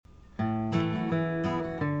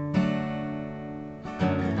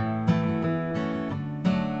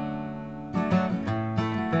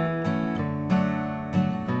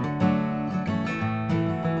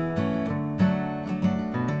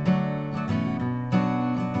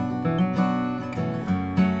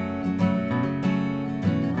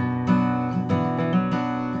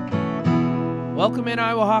Welcome in,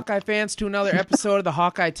 Iowa Hawkeye fans, to another episode of the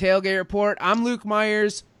Hawkeye Tailgate Report. I'm Luke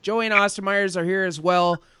Myers. Joey and Austin Myers are here as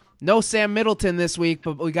well. No Sam Middleton this week,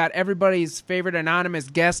 but we got everybody's favorite anonymous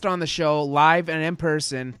guest on the show, live and in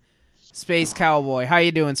person, Space Cowboy. How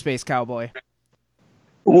you doing, Space Cowboy?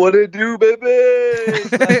 What it do,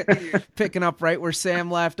 baby? Picking up right where Sam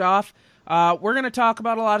left off. We're going to talk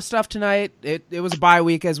about a lot of stuff tonight. It was a bye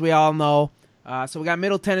week, as we all know. So we got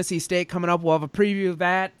Middle Tennessee State coming up. We'll have a preview of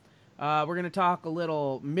that. We're going to talk a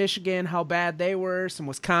little Michigan, how bad they were, some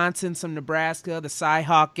Wisconsin, some Nebraska, the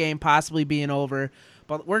Cy-Hawk game possibly being over.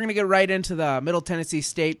 But we're going to get right into the Middle Tennessee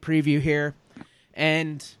State preview here.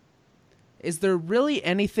 And is there really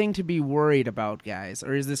anything to be worried about, guys?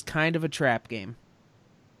 Or is this kind of a trap game?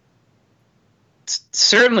 It's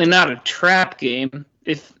certainly not a trap game.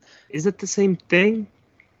 Is it the same thing?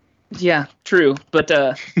 Yeah, true. But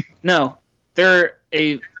no, they're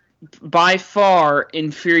a by far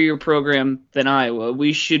inferior program than Iowa.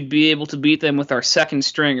 We should be able to beat them with our second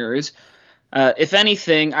stringers. If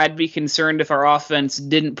anything, I'd be concerned if our offense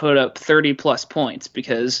didn't put up 30-plus points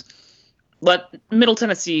because Middle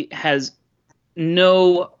Tennessee has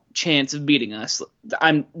no chance of beating us.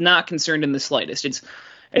 I'm not concerned in the slightest.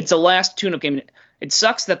 It's a last tune-up game. It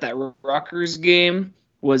sucks that Rutgers game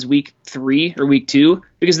was week 3 or week 2,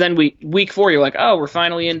 because then week 4 you're like, oh, we're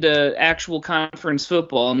finally into actual conference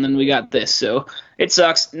football, and then we got this. So it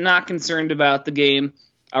sucks. Not concerned about the game.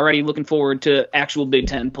 Already looking forward to actual Big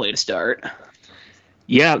Ten play to start.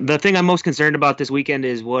 Yeah, the thing I'm most concerned about this weekend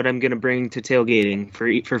is what I'm going to bring to tailgating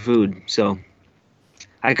for food. So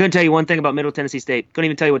I couldn't tell you one thing about Middle Tennessee State. Couldn't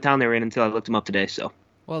even tell you what town they were in until I looked them up today. So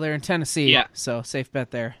Well, they're in Tennessee, yeah. So safe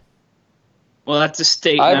bet there. Well, that's a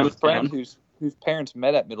state. I have a friend whose parents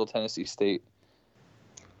met at Middle Tennessee State.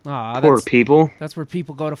 Aw, poor people. That's where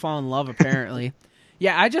people go to fall in love, apparently.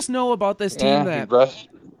 Yeah, I just know about this team that...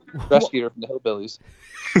 rescued her from the Hillbillies.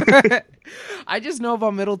 I just know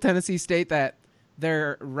about Middle Tennessee State that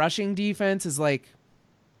their rushing defense is like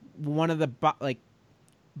one of the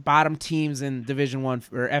bottom teams in Division I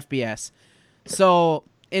or FBS. So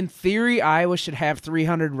in theory, Iowa should have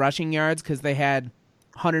 300 rushing yards because they had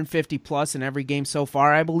 150 plus in every game so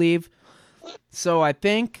far, I believe. So I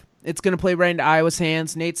think it's going to play right into Iowa's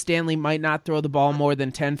hands. Nate Stanley might not throw the ball more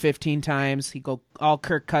than 10, 15 times. He go all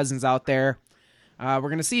Kirk Cousins out there. We're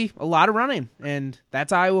going to see a lot of running, and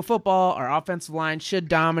that's Iowa football. Our offensive line should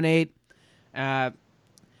dominate. Here's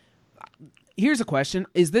a question.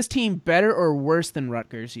 Is this team better or worse than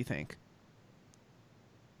Rutgers, you think?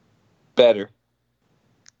 Better.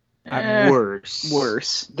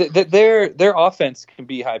 Worse. Their offense can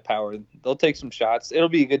be high-powered. They'll take some shots. It'll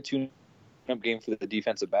be a good tune-up game for the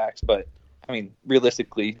defensive backs, but, I mean,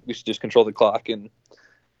 realistically, we should just control the clock.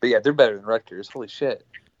 But, yeah, they're better than Rutgers. Holy shit.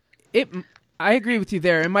 I agree with you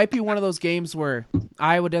there. It might be one of those games where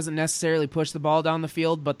Iowa doesn't necessarily push the ball down the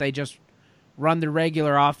field, but they just run the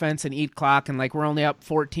regular offense and eat clock, and we're only up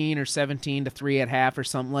 14 or 17-3 at half or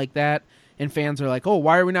something like that. And fans are like, oh,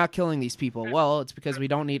 why are we not killing these people? Well, it's because we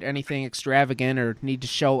don't need anything extravagant or need to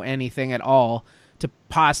show anything at all to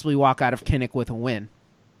possibly walk out of Kinnick with a win.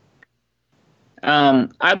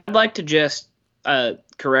 I'd like to just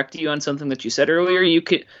correct you on something that you said earlier.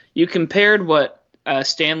 You compared what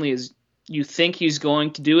Stanley you think he's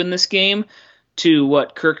going to do in this game to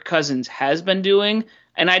what Kirk Cousins has been doing.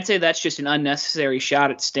 And I'd say that's just an unnecessary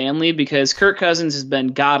shot at Stanley because Kirk Cousins has been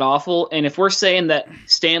god-awful. And if we're saying that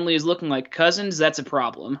Stanley is looking like Cousins, that's a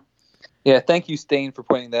problem. Yeah, thank you, Stain, for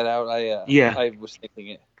pointing that out. I was thinking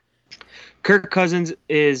it. Kirk Cousins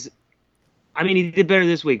is, I mean, he did better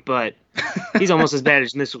this week, but he's almost as bad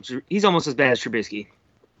as He's almost as bad as Trubisky.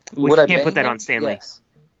 We can't put that on Stanley. Yes.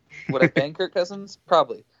 Would I bang Kirk Cousins?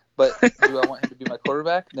 Probably. But do I want him to be my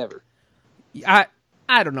quarterback? Never. I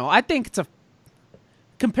don't know. I think it's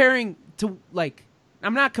comparing to,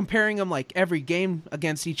 I'm not comparing them every game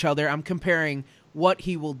against each other. I'm comparing what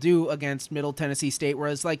he will do against Middle Tennessee State,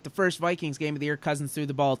 whereas the first Vikings game of the year, Cousins threw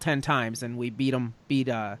the ball 10 times, and we beat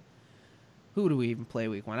who do we even play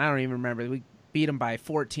week 1? I don't even remember. We beat them by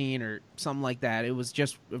 14 or something like that. It was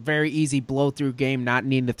just a very easy blow-through game, not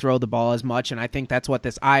needing to throw the ball as much, and I think that's what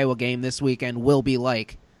this Iowa game this weekend will be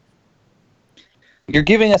like. You're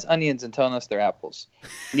giving us onions and telling us they're apples.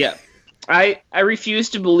 Yeah. I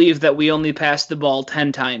refuse to believe that we only passed the ball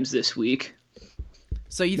 10 times this week.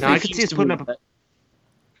 So you think I could see us putting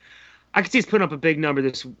up a big number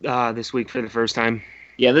this week for the first time.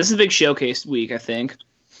 Yeah, this is a big showcase week, I think.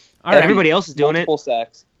 All right. Everybody else is doing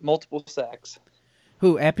Multiple sacks.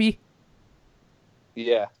 Who, Epi?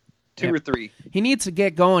 Yeah. 2 or 3. He needs to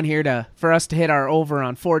get going here for us to hit our over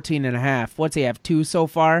on 14.5. What's he have, 2 so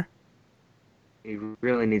far? He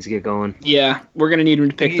really needs to get going. Yeah, we're going to need him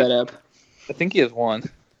to pick that up. I think he has one.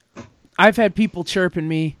 I've had people chirping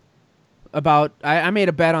me about I made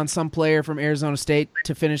a bet on some player from Arizona State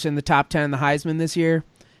to finish in the top 10 in the Heisman this year,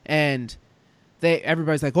 and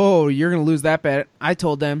everybody's like, "Oh, you're going to lose that bet." I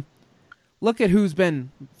told them, look at who's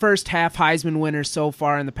been first half Heisman winners so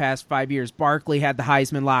far in the past 5 years. Barkley had the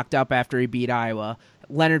Heisman locked up after he beat Iowa.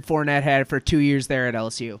 Leonard Fournette had it for 2 years there at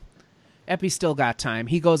LSU. Epi still got time.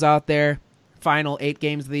 He goes out there, final 8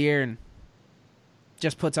 games of the year, and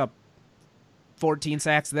just puts up 14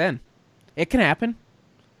 sacks then. It can happen.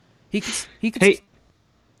 He could. Hey,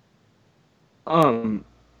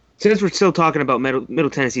 since we're still talking about Middle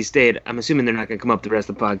Tennessee State, I'm assuming they're not going to come up the rest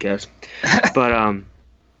of the podcast. But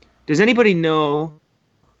does anybody know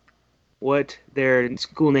what their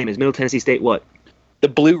school name is? Middle Tennessee State what? The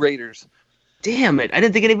Blue Raiders. Damn it! I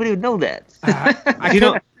didn't think anybody would know that. I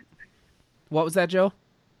know. What was that, Joe?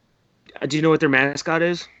 Do you know what their mascot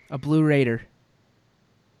is? A Blue Raider.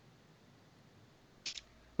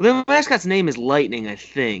 Well, their mascot's name is Lightning, I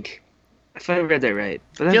think. If I read that right.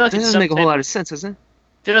 But that like doesn't make a whole lot of sense, does it?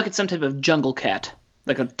 I feel like it's some type of jungle cat,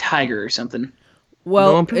 like a tiger or something.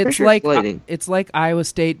 Well, No, I'm pretty it's sure like it's Lightning. it's like Iowa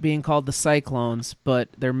State being called the Cyclones, but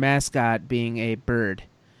their mascot being a bird.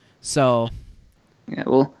 So, Yeah,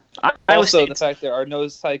 well, Iowa Also, the State's, fact there are no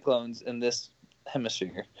cyclones in this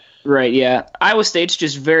hemisphere. right, yeah. Iowa State's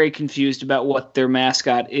just very confused about what their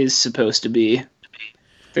mascot is supposed to be.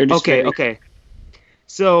 They're just Okay.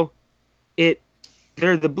 So,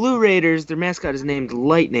 they're the Blue Raiders. Their mascot is named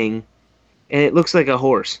Lightning, and it looks like a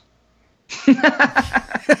horse.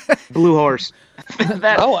 Blue horse.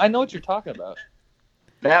 Oh, I know what you're talking about.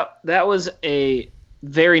 That was a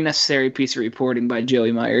very necessary piece of reporting by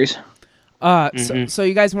Joey Myers. so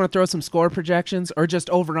you guys want to throw some score projections or just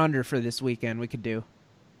over and under for this weekend? We could do.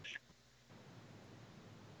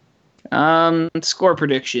 Score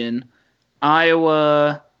prediction: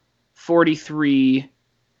 Iowa 43,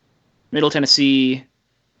 Middle Tennessee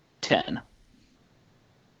 10.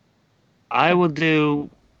 I will do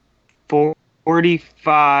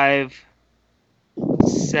 45-17.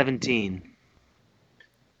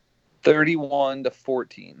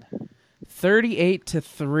 31-14.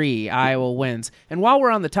 38-3, Iowa wins. And while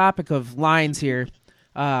we're on the topic of lines here,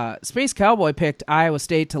 Space Cowboy picked Iowa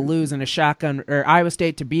State to lose in a shotgun, or Iowa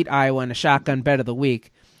State to beat Iowa in a shotgun bet of the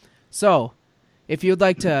week. So, if you'd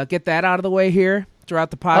like to get that out of the way here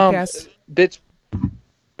throughout the podcast, Bitch,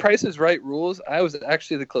 Price is Right rules. I was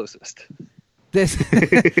actually the closest. this.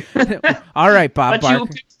 All right, Bob But you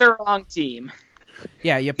Barker. picked the wrong team.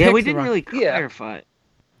 Yeah, you picked Yeah, we the didn't wrong- really clarify.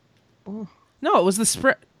 No, it was the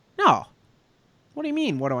spread. No. What do you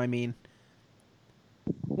mean? What do I mean?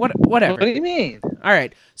 Whatever. What do you mean? All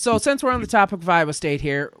right. So since we're on the topic of Iowa State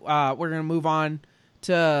here, we're going to move on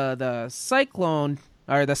to the Cyclone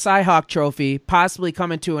or the Cyhawk Trophy possibly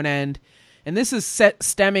coming to an end. And this is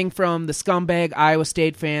stemming from the scumbag Iowa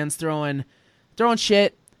State fans throwing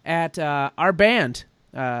shit at our band.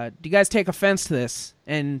 Do you guys take offense to this?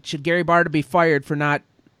 And should Gary Barta be fired for not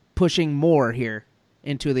pushing more here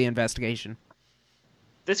into the investigation?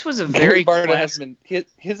 This was a Gary very Barta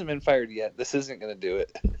hasn't been fired yet. This isn't going to do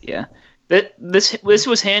it. Yeah. This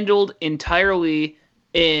was handled entirely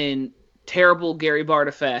in terrible Gary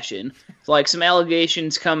Barta fashion. Like, some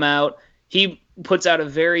allegations come out. He puts out a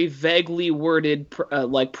very vaguely worded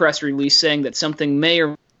press release saying that something may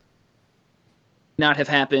or not have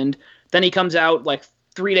happened. Then he comes out like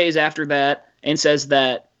 3 days after that and says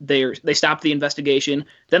that they stopped the investigation.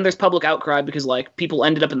 Then there's public outcry because like people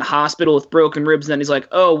ended up in the hospital with broken ribs. And then he's like,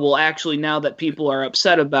 oh, well, actually, now that people are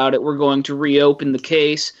upset about it, we're going to reopen the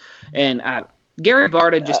case. And Gary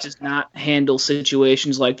Barta just does not handle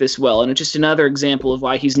situations like this well. And it's just another example of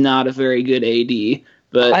why he's not a very good AD.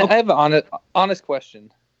 But I have an honest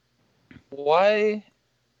question. Why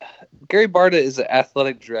Gary Barta is the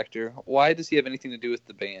athletic director? Why does he have anything to do with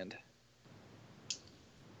the band?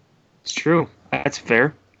 It's true. That's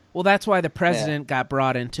fair. Well, that's why the president got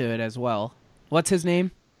brought into it as well. What's his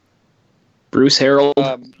name? Bruce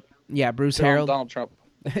Harreld. Yeah, Bruce Harreld. Donald Trump.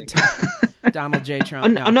 Donald J.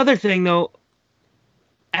 Trump. No. Another thing, though,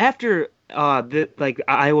 after the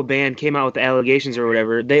Iowa band came out with the allegations or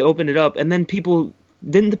whatever, they opened it up, and then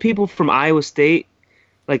the people from Iowa State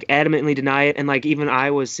like adamantly deny it, and like even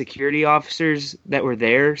Iowa's security officers that were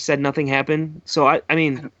there said nothing happened. So I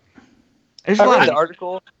mean, there's a I lot. read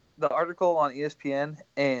the article on ESPN,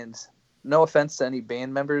 and no offense to any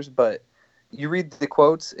band members, but you read the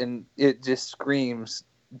quotes and it just screams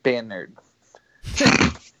band nerd.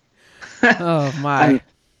 Oh my!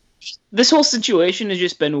 This whole situation has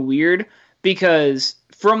just been weird because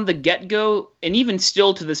from the get-go, and even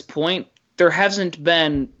still to this point, there hasn't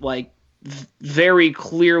been like very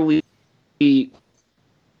clearly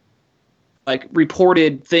like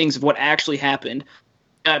reported things of what actually happened.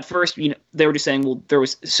 At first, they were just saying, well, there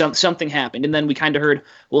was something happened, and then we kind of heard,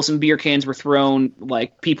 well, some beer cans were thrown,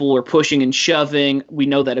 like people were pushing and shoving. We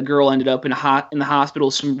know that a girl ended up in the hospital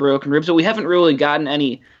with some broken ribs, but we haven't really gotten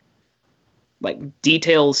any like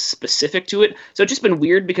details specific to it. So it's just been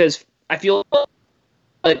weird because I feel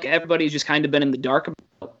like everybody's just kind of been in the dark about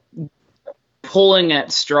pulling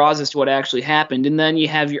at straws as to what actually happened, and then you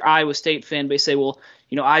have your Iowa State fan base say, well,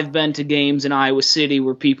 I've been to games in Iowa City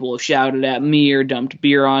where people have shouted at me or dumped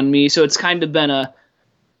beer on me. So it's kind of been a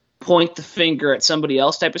point the finger at somebody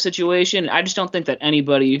else type of situation. I just don't think that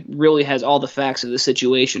anybody really has all the facts of the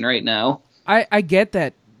situation right now. I get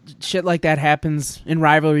that shit like that happens in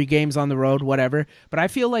rivalry games on the road, whatever. But I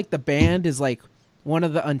feel like the band is like one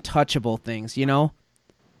of the untouchable things,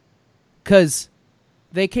 Because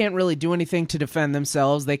they can't really do anything to defend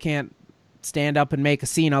themselves. They can't stand up and make a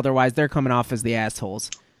scene, otherwise they're coming off as the assholes.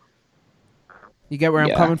 You get where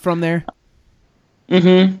I'm coming from there?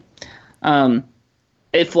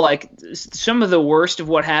 If like some of the worst of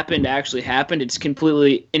what happened actually happened, it's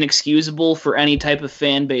completely inexcusable for any type of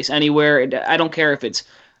fan base anywhere. I don't care if it's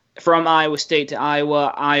from Iowa State to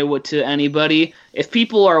Iowa to anybody. If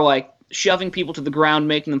people are like shoving people to the ground,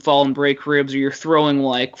 making them fall and break ribs, or you're throwing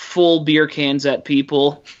like full beer cans at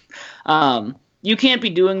people, you can't be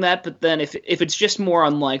doing that. But then if it's just more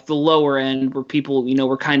on like the lower end where people,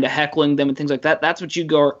 were kind of heckling them and things like that, that's what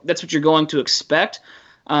you're going to expect.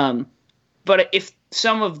 But if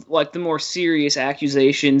some of like the more serious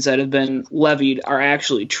accusations that have been levied are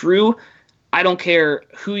actually true, I don't care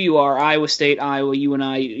who you are, Iowa State, Iowa,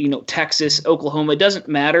 UNI, Texas, Oklahoma, it doesn't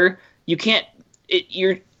matter. You can't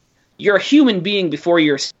you're a human being before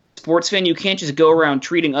you're a sports fan. You can't just go around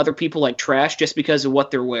treating other people like trash just because of what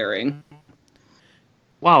they're wearing.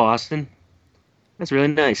 Wow, Austin. That's really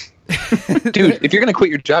nice. Dude, if you're going to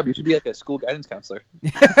quit your job, you should be like a school guidance counselor.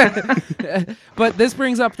 But this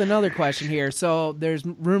brings up another question here. So there's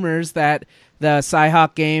rumors that the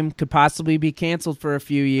Cy-Hawk game could possibly be canceled for a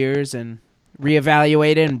few years and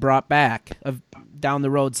reevaluated and brought back down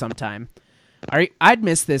the road sometime. I'd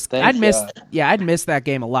miss this. Thanks, I'd miss that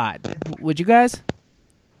game a lot. Would you guys?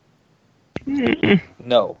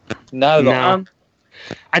 No, not at all.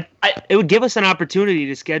 It would give us an opportunity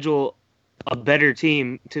to schedule a better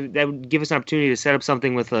team. That would give us an opportunity to set up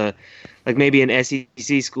something with maybe an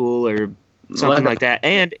SEC school or something like that.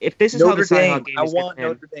 And if this is how the Cy-Hawk game is going to end,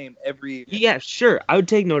 Notre Dame every. Yeah, sure, I would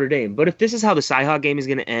take Notre Dame. But if this is how the Cy-Hawk game is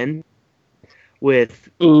going to end with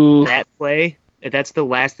that play, if that's the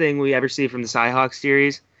last thing we ever see from the Cy-Hawk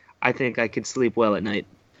series, I think I could sleep well at night.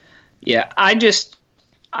 Yeah, I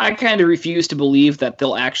kind of refuse to believe that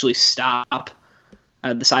they'll actually stop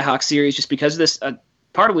the Cy-Hawk series just because of this.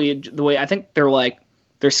 Partly the way I think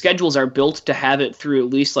their schedules are built to have it through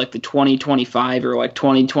at least like the 2025 or like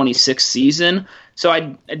 2026 season. So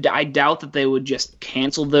I doubt that they would just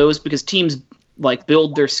cancel those because teams like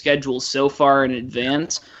build their schedules so far in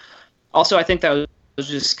advance. Also, I think that was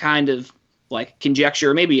just kind of like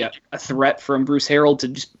conjecture, maybe a threat from Bruce Harreld to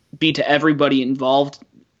just be to everybody involved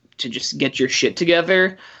to just get your shit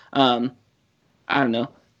together. I don't know.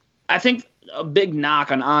 I think a big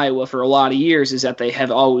knock on Iowa for a lot of years is that they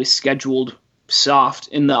have always scheduled soft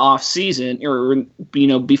in the off season or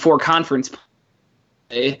before conference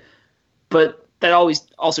play, but that always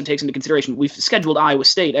also takes into consideration we've scheduled Iowa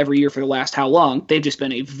State every year for the last how long. They've just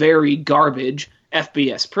been a very garbage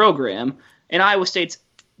FBS program, and Iowa State's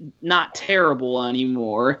not terrible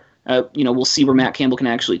anymore. We'll see where Matt Campbell can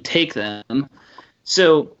actually take them.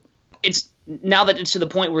 So it's now that it's to the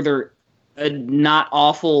point where they're a not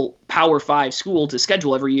awful Power 5 school to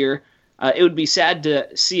schedule every year, it would be sad to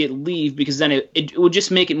see it leave because then it would just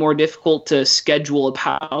make it more difficult to schedule a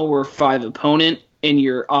Power 5 opponent in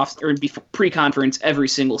your off or pre-conference every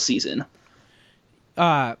single season.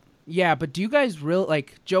 Yeah, but do you guys really,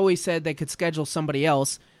 like Joey said, they could schedule somebody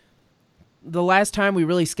else? The last time we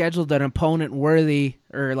really scheduled an opponent worthy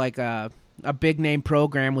or like a big name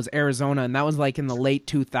program was Arizona, and that was like in the late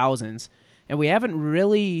 2000s, and we haven't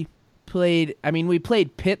really played. I mean, we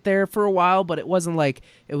played Pitt there for a while, but it wasn't like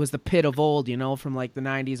it was the Pitt of old, from like the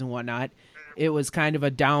 90s and whatnot. It was kind of a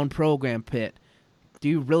down program Pitt. Do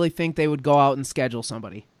you really think they would go out and schedule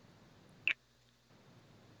somebody?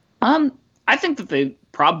 I think that they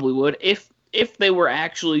probably would if they were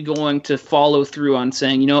actually going to follow through on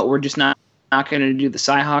saying, we're just not going to do the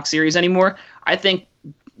Cy-Hawk series anymore. I think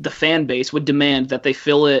the fan base would demand that they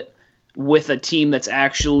fill it with a team that's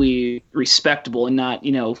actually respectable and not,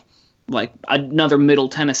 like another Middle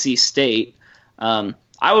Tennessee State. I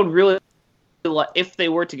would really if they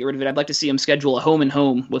were to get rid of it, I'd like to see them schedule a home and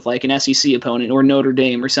home with like an SEC opponent or Notre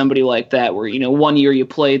Dame or somebody like that, where 1 year you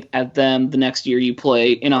play at them, the next year you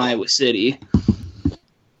play in Iowa City.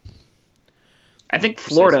 I think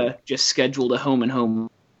Florida just scheduled a home and home.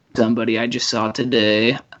 Somebody I just saw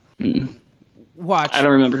today. Watch. I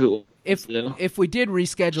don't remember who. If we did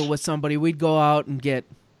reschedule with somebody, we'd go out and get.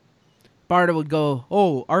 Barta would go,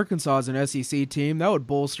 oh, Arkansas is an SEC team. That would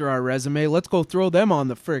bolster our resume. Let's go throw them on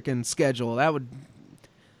the frickin' schedule. There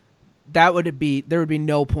would be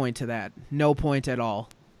no point to that. No point at all.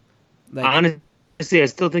 Honestly, I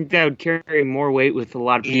still think that would carry more weight with a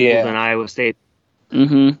lot of people than Iowa State.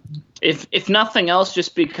 Mm-hmm. If nothing else,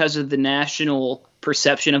 just because of the national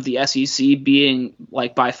perception of the SEC being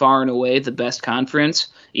like by far and away the best conference,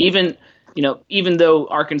 even though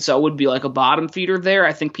Arkansas would be like a bottom feeder there,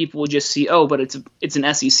 I think people would just see, but it's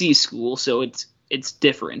an SEC school, so it's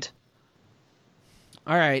different.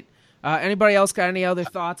 All right. Anybody else got any other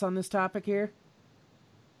thoughts on this topic here?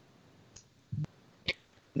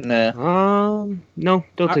 Nah. No,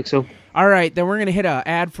 don't think so. All right, then we're going to hit an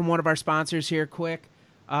ad from one of our sponsors here quick.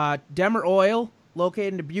 Demer Oil,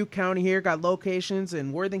 located in Dubuque County here, got locations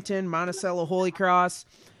in Worthington, Monticello, Holy Cross.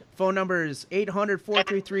 Phone number is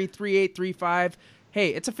 800-433-3835. Hey,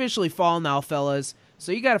 it's officially fall now, fellas.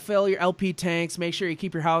 So you got to fill your LP tanks. Make sure you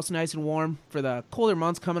keep your house nice and warm for the colder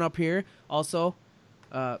months coming up here. Also,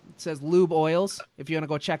 it says Lube Oils. If you want to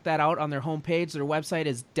go check that out on their homepage, their website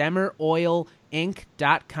is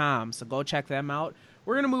demeroilinc.com. So go check them out.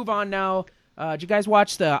 We're going to move on now. Did you guys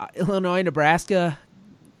watch the Illinois-Nebraska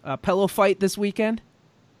pillow fight this weekend?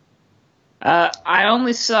 I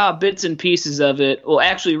only saw bits and pieces of it. Well,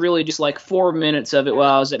 actually, really just like 4 minutes of it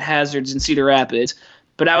while I was at Hazards in Cedar Rapids.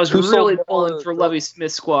 But I was really pulling for Lovie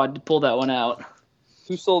Smith's squad to pull that one out.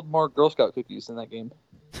 Who sold more Girl Scout cookies in that game?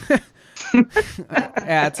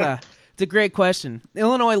 Yeah, it's a great question.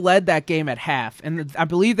 Illinois led that game at half, and I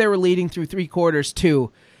believe they were leading through three quarters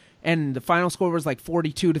too. And the final score was like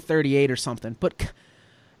 42-38 or something. But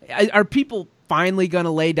are people finally going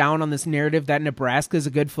to lay down on this narrative that Nebraska is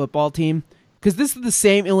a good football team? Because this is the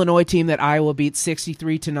same Illinois team that Iowa beat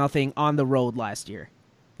 63-0 on the road last year.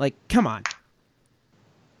 Like, come on.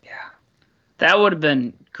 Yeah, that would have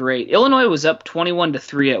been great. Illinois was up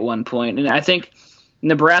 21-3 at one point, and I think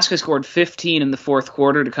Nebraska scored 15 in the fourth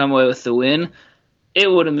quarter to come away with the win.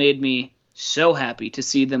 It would have made me so happy to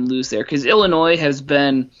see them lose there, because Illinois has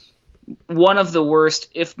been one of the worst,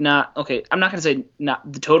 if not, okay, I'm not going to say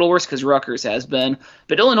not the total worst because Rutgers has been,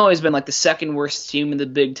 but Illinois has been like the second worst team in the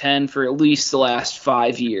Big Ten for at least the last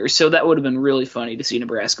 5 years. So that would have been really funny to see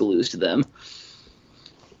Nebraska lose to them.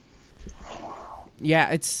 Yeah,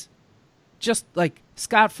 it's just like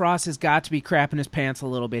Scott Frost has got to be crapping his pants a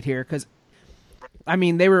little bit here because, I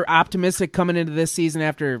mean, they were optimistic coming into this season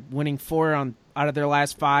after winning 4 out of their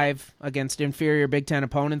last 5 against inferior Big Ten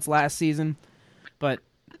opponents last season, but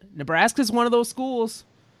Nebraska's one of those schools.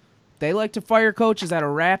 They like to fire coaches at a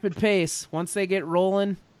rapid pace. Once they get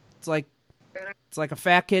rolling, it's like a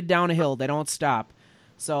fat kid down a hill. They don't stop.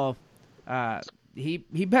 So he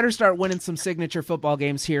better start winning some signature football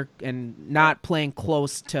games here and not playing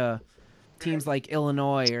close to teams like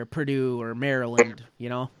Illinois or Purdue or Maryland, you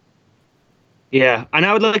know? Yeah, and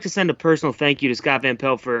I would like to send a personal thank you to Scott Van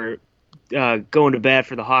Pelt for going to bat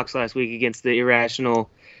for the Hawks last week against the irrational,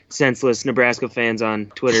 senseless Nebraska fans on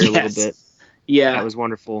Twitter a little bit. Yeah. That was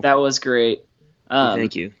wonderful. That was great.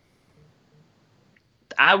 Thank you.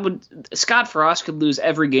 Scott Frost could lose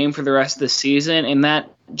every game for the rest of the season, and that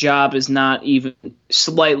job is not even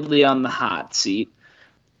slightly on the hot seat.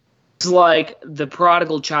 It's like the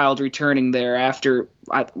prodigal child returning there after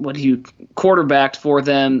what he quarterbacked for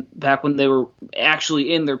them back when they were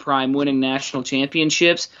actually in their prime, winning national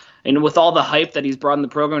championships. And with all the hype that he's brought in the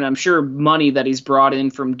program, and I'm sure money that he's brought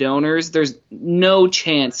in from donors, there's no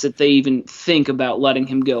chance that they even think about letting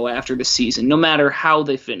him go after the season, no matter how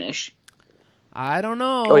they finish. I don't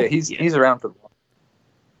know. Oh, yeah, he's around for the long.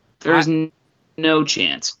 There's no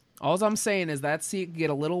chance. All I'm saying is that seat could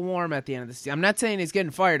get a little warm at the end of the season. I'm not saying he's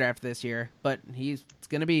getting fired after this year, but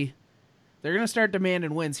they're going to start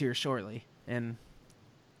demanding wins here shortly. And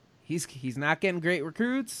he's not getting great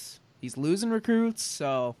recruits. He's losing recruits,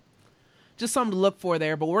 so just something to look for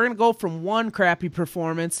there. But we're going to go from one crappy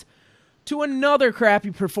performance to another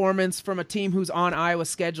crappy performance from a team who's on Iowa's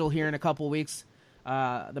schedule here in a couple weeks.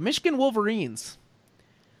 The Michigan Wolverines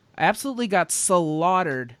absolutely got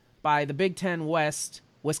slaughtered by the Big Ten West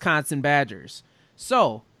Wisconsin Badgers.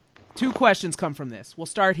 So, 2 questions come from this. We'll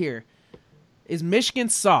start here. Is Michigan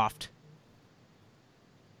soft?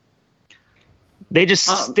 They just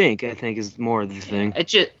stink, I think, is more of the thing.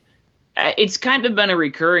 It's kind of been a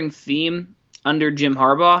recurring theme under Jim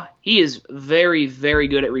Harbaugh, he is very, very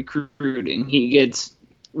good at recruiting. He gets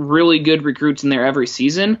really good recruits in there every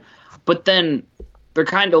season, but then they're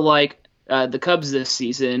kind of like the Cubs this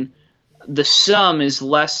season. The sum is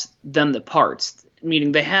less than the parts,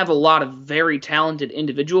 meaning they have a lot of very talented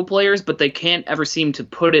individual players, but they can't ever seem to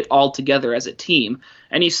put it all together as a team.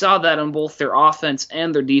 And you saw that on both their offense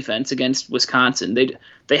and their defense against Wisconsin.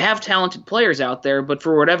 They have talented players out there, but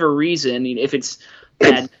for whatever reason, if it's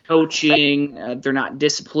bad coaching, they're not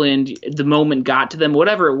disciplined, the moment got to them,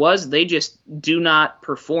 whatever it was, they just do not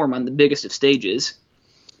perform on the biggest of stages.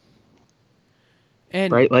 And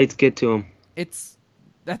Bright lights get to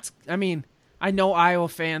them. I know Iowa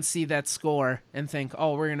fans see that score and think,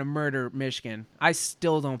 oh, we're going to murder Michigan. I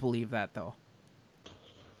still don't believe that, though.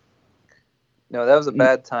 No, that was a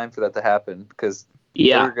bad time for that to happen because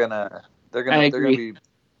they're gonna be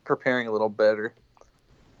preparing a little better.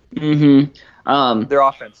 Mm-hmm. Their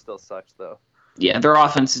offense still sucks, though. Yeah, their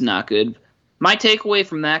offense is not good. My takeaway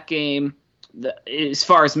from that game, as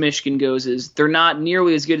far as Michigan goes, is they're not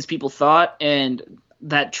nearly as good as people thought, and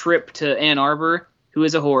that trip to Ann Arbor, who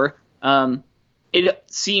is a whore, it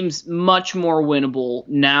seems much more winnable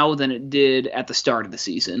now than it did at the start of the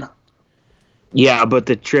season. Yeah, but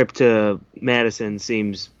the trip to Madison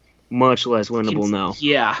seems much less winnable now.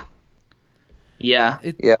 Yeah. Yeah.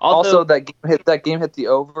 Although, also, that game hit the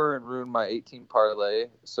over and ruined my 18 parlay.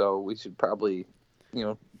 So we should probably,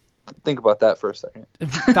 think about that for a second.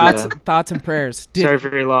 Thoughts and prayers. Sorry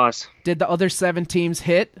for your loss. Did the other 7 teams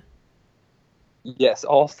hit? Yes,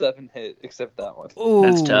 all 7 hit except that one. Ooh,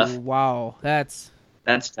 that's tough. Wow, that's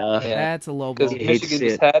tough. Yeah. That's a low blow. Because Michigan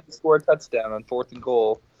just had to score a touchdown on 4th and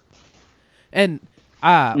goal. And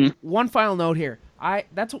one final note here. I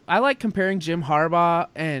like comparing Jim Harbaugh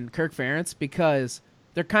and Kirk Ferentz because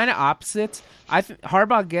they're kind of opposites.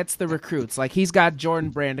 Harbaugh gets the recruits. Like, he's got Jordan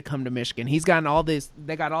Brand to come to Michigan. He's gotten all this.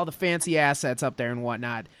 They got all the fancy assets up there and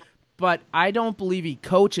whatnot. But I don't believe he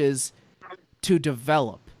coaches to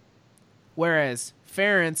develop. Whereas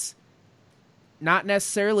Ferentz, not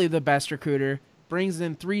necessarily the best recruiter, brings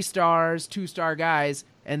in 3 stars, 2-star guys,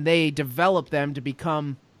 and they develop them to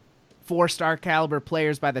become 4-star caliber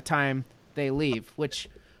players by the time they leave, which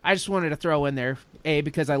I just wanted to throw in there,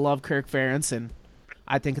 because I love Kirk Ferentz, and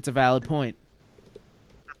I think it's a valid point.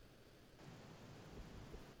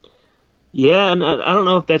 Yeah, and I don't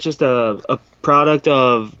know if that's just a product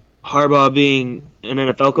of Harbaugh being an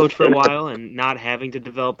NFL coach for a while and not having to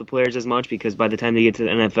develop the players as much because by the time they get to the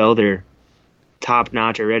NFL, they're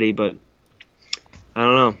top-notch already, but I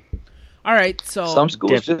don't know. All right, so some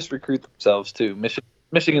schools just recruit themselves, too.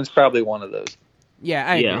 Michigan's probably one of those. Yeah,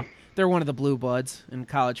 I agree. They're one of the blue bloods in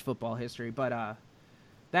college football history, but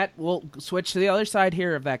that we'll switch to the other side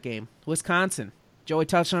here of that game. Wisconsin, Joey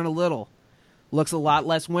touched on a little, looks a lot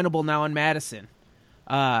less winnable now in Madison.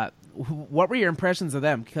 What were your impressions of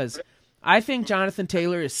them? Because I think Jonathan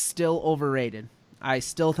Taylor is still overrated. I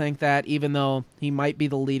still think that, even though he might be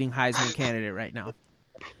the leading Heisman candidate right now.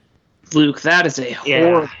 Luke, that is a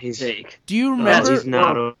horrible take. Do you remember? He's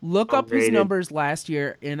not look up his overrated. numbers last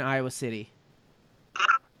year in Iowa City.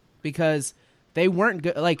 Because they weren't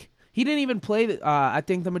good. Like, he didn't even play, I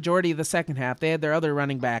think, the majority of the second half. They had their other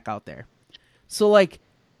running back out there. So, like,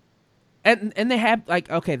 and they have,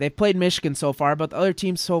 like, okay, they played Michigan so far, but the other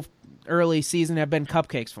teams so early season have been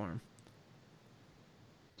cupcakes for him.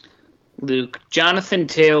 Luke, Jonathan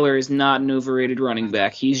Taylor is not an overrated running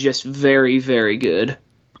back. He's just very, very good.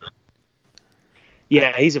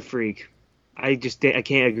 Yeah, he's a freak. I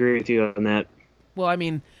can't agree with you on that. Well, I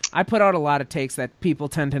mean, I put out a lot of takes that people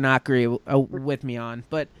tend to not agree with me on,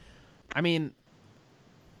 but I mean,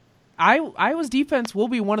 Iowa's defense will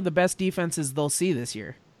be one of the best defenses they'll see this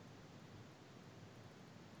year.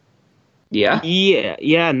 Yeah,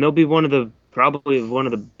 and they'll be probably one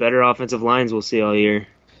of the better offensive lines we'll see all year.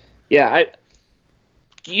 Yeah,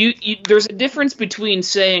 there's a difference between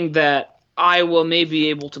saying that Iowa may be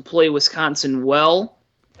able to play Wisconsin well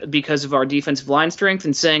because of our defensive line strength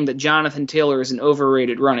and saying that Jonathan Taylor is an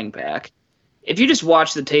overrated running back. If you just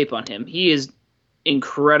watch the tape on him, he is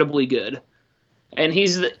incredibly good. And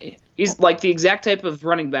he's like the exact type of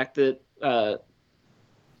running back that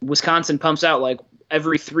Wisconsin pumps out like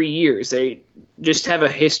every 3 years. They just have a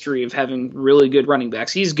history of having really good running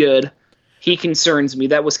backs. He's good. He concerns me.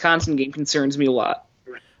 That Wisconsin game concerns me a lot.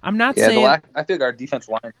 I'm not saying... I feel like our defense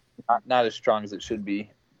line is not as strong as it should be.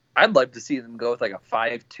 I'd like to see them go with like a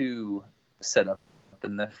 5-2 setup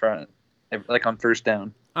in the front, like on first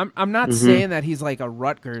down. I'm not saying that he's like a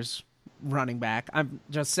Rutgers running back. I'm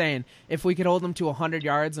just saying if we could hold him to 100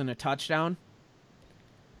 yards and a touchdown,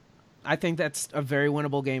 I think that's a very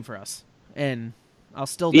winnable game for us. And I'll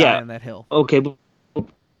still die on that hill. Okay, but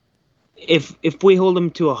if we hold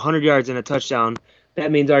them to 100 yards and a touchdown,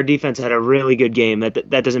 that means our defense had a really good game.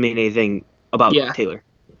 That doesn't mean anything about Taylor.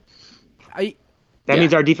 That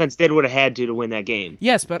means our defense did what it had to win that game.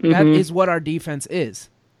 Yes, but that is what our defense is.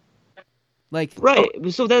 Like right.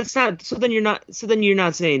 So that's not. So then you're not. So then you're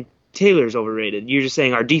not saying Taylor's overrated. You're just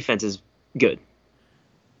saying our defense is good.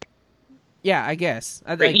 Yeah, I guess.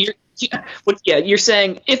 You're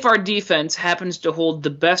saying if our defense happens to hold the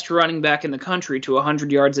best running back in the country to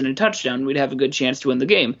 100 yards and a touchdown, we'd have a good chance to win the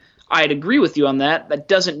game. I'd agree with you on that. That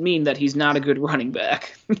doesn't mean that he's not a good running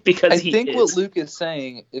back because I think what Luke is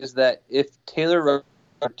saying is that if Taylor runs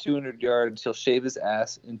for 200 yards, he'll shave his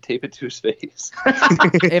ass and tape it to his face.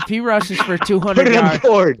 If he rushes for 200 yards,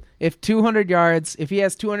 if he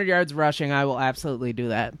has 200 yards rushing, I will absolutely do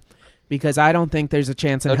that because I don't think there's a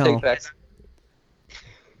chance in hell.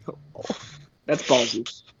 That's ballsy.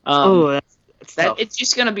 That's tough. It's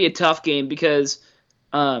just going to be a tough game because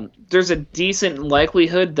there's a decent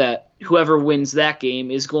likelihood that whoever wins that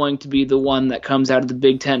game is going to be the one that comes out of the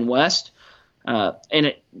Big Ten West.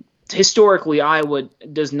 Historically, Iowa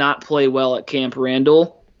does not play well at Camp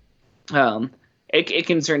Randall. It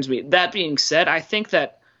concerns me. That being said, I think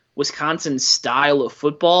that Wisconsin's style of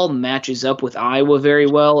football matches up with Iowa very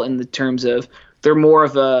well in the terms of they're more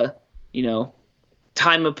of a,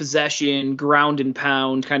 time of possession, ground and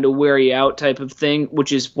pound, kind of wear you out type of thing,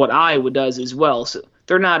 which is what Iowa does as well. So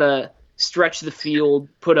they're not a stretch the field,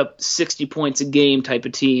 put up 60 points a game type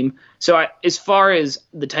of team. So as far as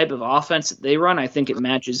the type of offense that they run, I think it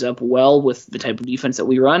matches up well with the type of defense that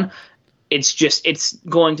we run. It's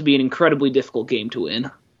going to be an incredibly difficult game to win.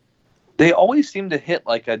 They always seem to hit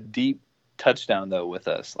like a deep touchdown though with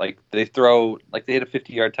us. Like they hit a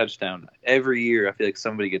 50-yard touchdown every year. I feel like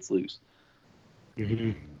somebody gets loose.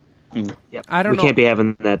 Mm-hmm. Yep. I don't know. We can't be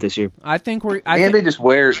having that this year. I think they just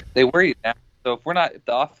wear you down. So if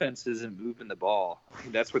the offense isn't moving the ball, I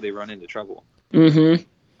think that's where they run into trouble. Mm-hmm.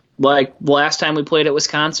 Like last time we played at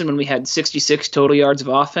Wisconsin when we had 66 total yards of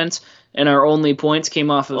offense and our only points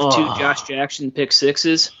came off of 2 Josh Jackson pick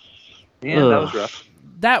sixes. Yeah, that was rough.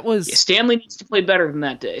 Stanley needs to play better than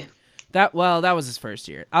that day. That was his first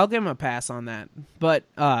year. I'll give him a pass on that. But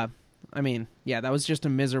that was just a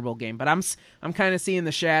miserable game. But I'm kind of seeing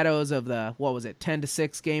the shadows of the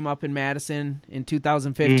 10-6 game up in Madison in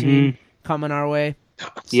 2015 coming our way.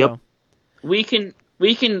 Yep. So. We can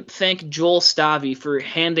thank Joel Stavi for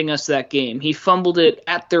handing us that game. He fumbled it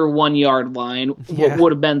at their 1-yard line, what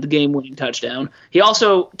would have been the game-winning touchdown. He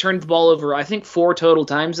also turned the ball over, I think, 4 total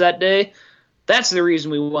times that day. That's the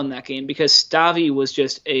reason we won that game, because Stavi was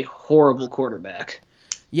just a horrible quarterback.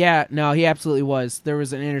 Yeah, no, he absolutely was. There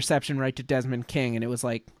was an interception right to Desmond King, and it was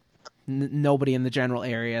like nobody in the general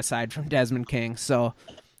area aside from Desmond King. So,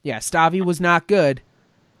 yeah, Stavi was not good,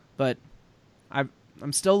 but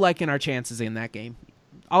I'm still liking our chances in that game.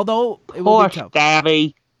 Although it will be tough.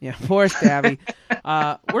 Stavi. Yeah, poor Stavi.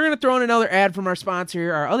 We're going to throw in another ad from our sponsor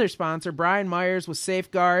here, our other sponsor, Brian Myers with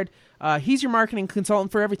Safeguard. He's your marketing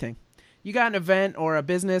consultant for everything. You got an event or a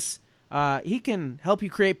business, he can help you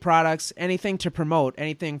create products, anything to promote,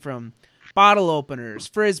 anything from bottle openers,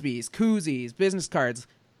 frisbees, koozies, business cards.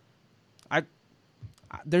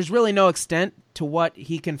 There's really no extent to what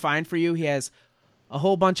he can find for you. He has a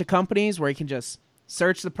whole bunch of companies where you can just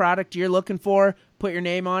search the product you're looking for, put your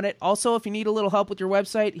name on it. Also, if you need a little help with your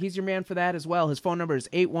website, he's your man for that as well. His phone number is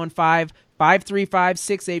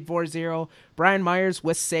 815-535-6840. Brian Myers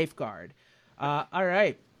with Safeguard. All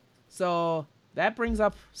right. So that brings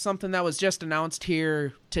up something that was just announced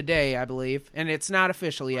here today, I believe, and it's not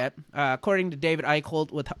official yet. According to David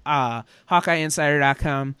Eichholt with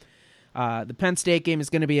HawkeyeInsider.com, the Penn State game is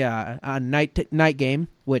going to be a night game,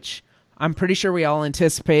 which I'm pretty sure we all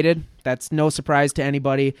anticipated. That's no surprise to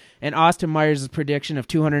anybody. And Austin Myers' prediction of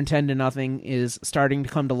 210-0 is starting to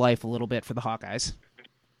come to life a little bit for the Hawkeyes.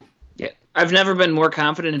 Yeah, I've never been more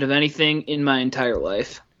confident of anything in my entire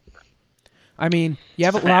life. I mean, you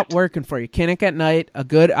have a lot working for you. Kinnick at night, a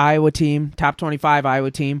good Iowa team, top 25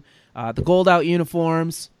 Iowa team. The gold out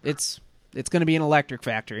uniforms. It's going to be an electric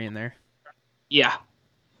factory in there. Yeah,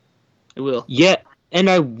 it will. Yeah, and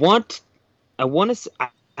I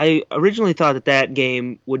originally thought that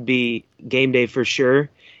game would be game day for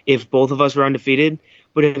sure if both of us were undefeated.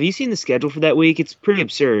 But have you seen the schedule for that week? It's pretty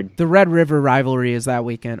absurd. The Red River rivalry is that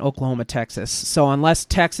weekend, Oklahoma, Texas. So unless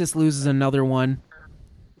Texas loses another one,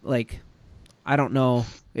 I don't know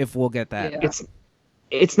if we'll get that. Yeah.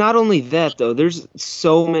 It's not only that though. There's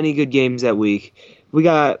so many good games that week. We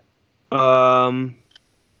got Florida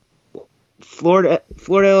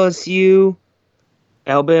LSU,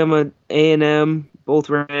 Alabama A&M, both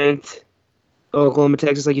ranked. Oklahoma,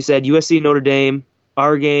 Texas, like you said, USC, Notre Dame,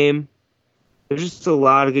 our game. There's just a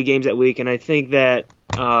lot of good games that week, and I think that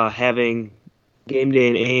having game day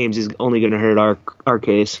in Ames is only going to hurt our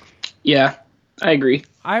case. Yeah, I agree.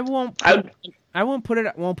 I won't put it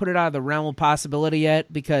out of the realm of possibility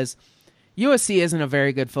yet because USC isn't a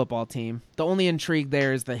very good football team. The only intrigue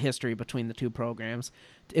there is the history between the two programs.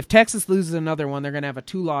 If Texas loses another one, they're going to have a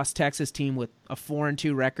 2-loss Texas team with a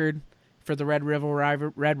 4-2 record for the Red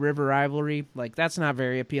River rivalry. Like, that's not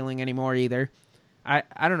very appealing anymore either.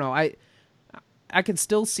 I don't know. I can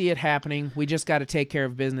still see it happening. We just got to take care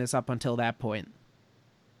of business up until that point.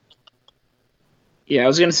 Yeah, I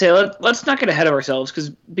was going to say, let's not get ahead of ourselves,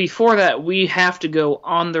 because before that, we have to go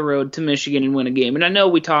on the road to Michigan and win a game. And I know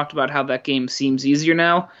we talked about how that game seems easier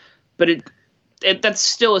now, but that's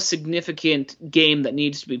still a significant game that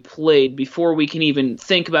needs to be played before we can even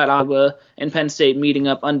think about Iowa and Penn State meeting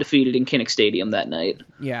up undefeated in Kinnick Stadium that night.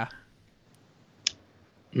 Yeah.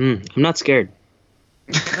 I'm not scared.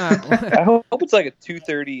 I hope it's like a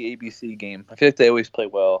 2:30 ABC game. I feel like they always play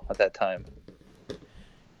well at that time.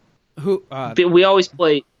 We always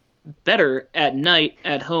play better at night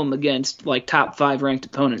at home against like top 5 ranked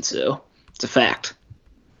opponents, so it's a fact.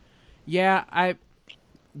 Yeah,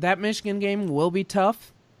 that Michigan game will be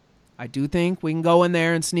tough. I do think we can go in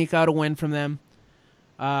there and sneak out a win from them.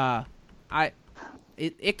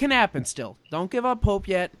 It can happen still. Don't give up hope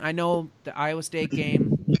yet. I know the Iowa State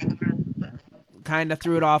game kind of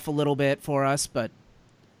threw it off a little bit for us, but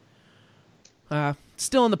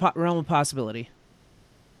still in the realm of possibility.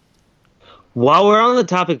 While we're on the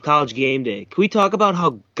topic of college game day, can we talk about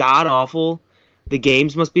how god-awful the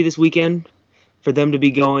games must be this weekend for them to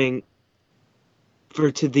be going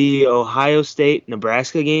to the Ohio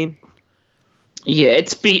State-Nebraska game? Yeah,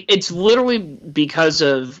 it's literally because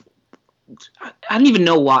of I don't even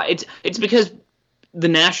know why. It's because the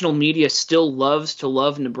national media still loves to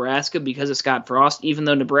love Nebraska because of Scott Frost, even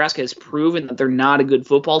though Nebraska has proven that they're not a good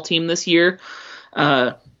football team this year.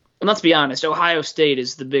 And let's be honest, Ohio State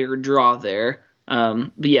is the bigger draw there.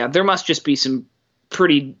 But yeah, there must just be some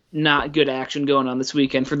pretty not good action going on this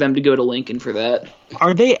weekend for them to go to Lincoln for that.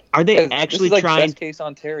 Are they actually this is like trying? Best case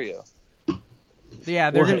Ontario.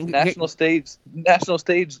 Yeah, they're going national stage.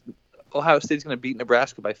 Ohio State's going to beat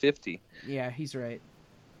Nebraska by 50. Yeah, he's right.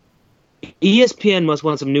 ESPN must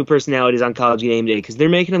want some new personalities on college game day because they're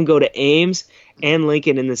making them go to Ames and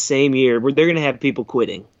Lincoln in the same year, where they're going to have people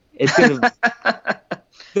quitting. It's going to.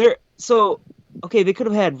 They could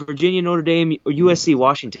have had Virginia, Notre Dame, or USC,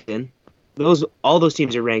 Washington. All those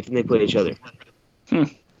teams are ranked and they play each other.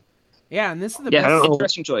 Yeah, and this is the best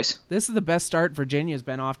interesting choice. This is the best start Virginia's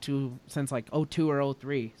been off to since like 02 or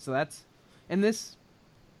 03. So that's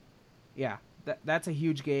a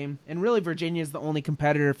huge game. And really Virginia's the only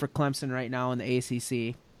competitor for Clemson right now in the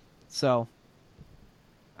ACC. So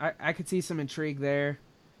I could see some intrigue there.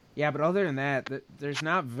 Yeah, but other than that, there's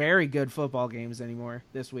not very good football games anymore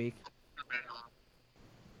this week.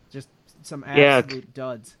 Just some absolute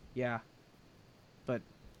duds. Yeah. But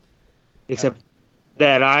except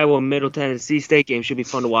that Iowa Middle Tennessee State game should be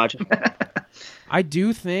fun to watch. I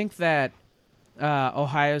do think that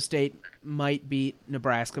Ohio State might beat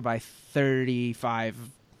Nebraska by 35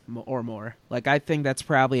 or more. Like, I think that's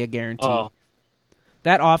probably a guarantee. Oh.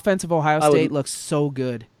 That offense of Ohio State looks so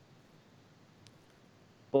good.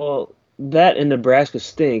 Well, that and Nebraska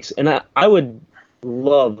stinks, and I would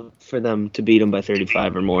love for them to beat them by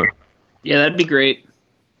 35 or more. Yeah, that'd be great.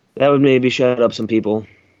 That would maybe shut up some people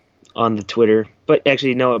on the Twitter. But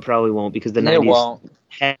actually, no, it probably won't because the 90s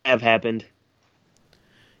have happened.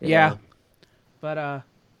 Yeah. But,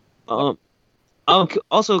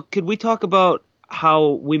 also, could we talk about how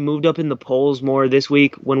we moved up in the polls more this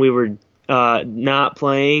week when we were not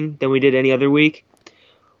playing than we did any other week?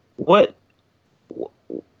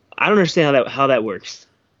 I don't understand how that works.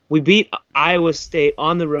 We beat Iowa State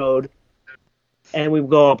on the road, and we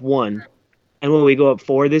go up 1. And when we go up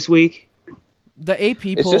 4 this week? The AP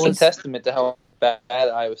it's poll just a testament to how bad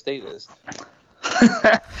Iowa State is.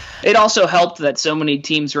 It also helped that so many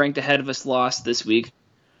teams ranked ahead of us lost this week.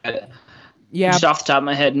 Yeah. Just off the top of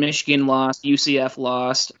my head, Michigan lost, UCF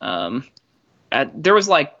lost. There was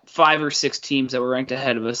like 5 or 6 teams that were ranked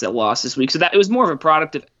ahead of us that lost this week. So that it was more of a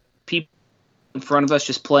product of people in front of us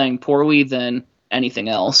just playing poorly than anything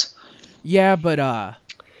else. Yeah, but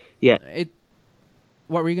yeah.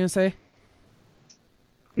 What were you gonna say?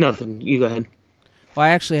 Nothing. You go ahead. Well,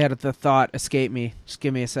 I actually had the thought escape me. Just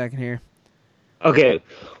give me a second here. Okay.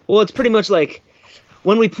 Well, it's pretty much like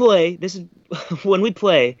when we play, it's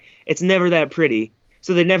never that pretty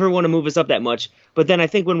so they never want to move us up that much. But then I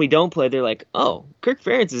think when we don't play, they're like, "Oh, Kirk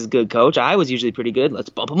Ferentz is a good coach. I was usually pretty good. Let's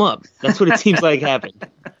bump him up." That's what it seems like happened.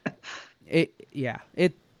 The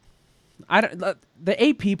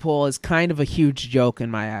AP poll is kind of a huge joke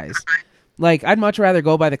in my eyes. Like, I'd much rather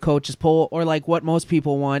go by the coaches poll, or like what most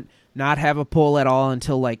people want, not have a poll at all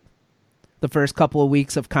until like the first couple of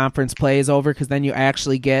weeks of conference play is over, because then you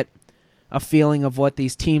actually get a feeling of what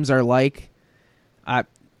these teams are like.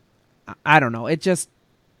 I don't know. It's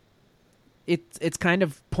kind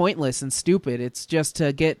of pointless and stupid. It's just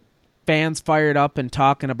to get fans fired up and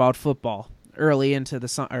talking about football early into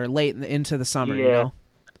the or late into the summer. Yeah. You know.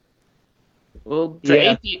 Well, the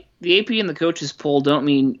AP and the coaches poll don't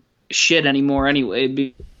mean shit anymore anyway,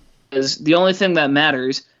 because the only thing that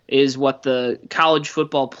matters is what the college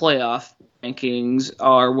football playoff rankings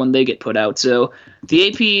are when they get put out. So the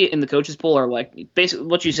AP and the coaches poll are like basically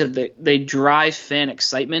what you said. They drive fan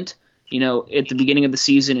excitement, at the beginning of the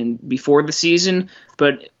season and before the season.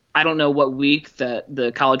 But I don't know what week that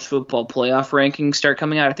the college football playoff rankings start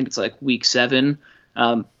coming out. I think it's like week 7.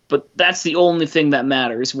 But that's the only thing that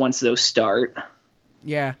matters once those start.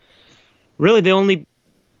 Yeah. Really, the only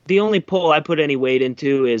poll I put any weight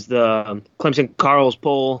into is the Clemson Carl's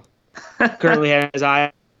poll. Currently has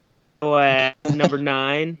Iowa at number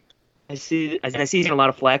 9. I see he's getting a lot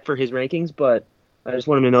of flack for his rankings, but I just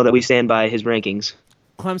want him to know that we stand by his rankings.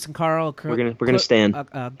 Clemson Carl, we're gonna stand.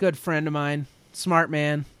 A good friend of mine, smart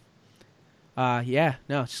man.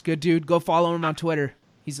 Just good dude. Go follow him on Twitter.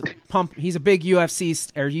 He's a big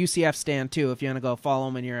UFC or UCF stan too. If you want to go follow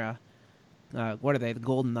him in your what are they? The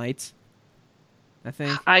Golden Knights, I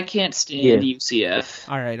think. I can't stand UCF.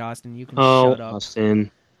 All right, Austin, you can shut up.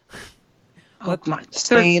 Austin. Come on,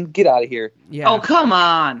 Stain, get out of here. Yeah. Oh, come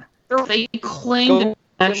on. They claimed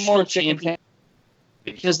a national champion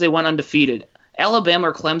because they went undefeated. Alabama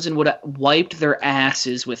or Clemson would have wiped their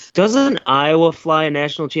asses with. Doesn't Iowa fly a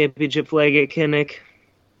national championship flag at Kinnick?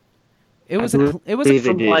 It was from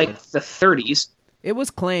like the 30s. It was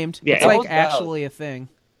claimed. Yeah, it's like actually a thing.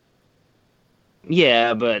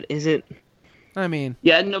 Yeah, but is it? I mean,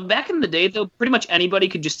 yeah, no. Back in the day, though, pretty much anybody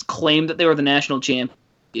could just claim that they were the national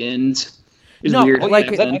champions. It's No, weird. like-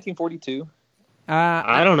 Is that 1942?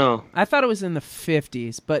 I don't know. I thought it was in the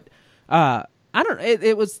 50s, but I don't.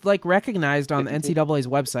 It was like recognized on the NCAA's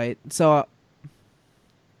website, so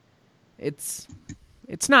it's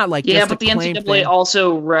not like Yeah, just but a the claim NCAA thing.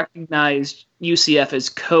 also recognized UCF as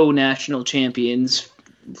co-national champions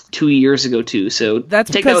 2 years ago too. So take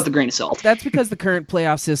that because- with a grain of salt. That's because the current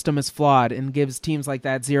playoff system is flawed and gives teams like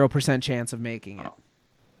that 0% chance of making it.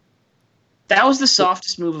 That was the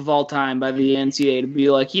softest move of all time by the NCAA to be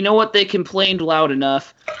like, you know what? They complained loud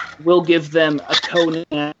enough. We'll give them a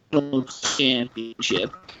co-national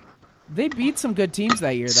championship. They beat some good teams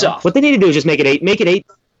that year, though. Soft. What they need to do is just make it 8. Make it 8.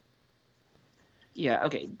 Yeah,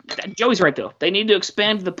 okay. Joey's right, though. They need to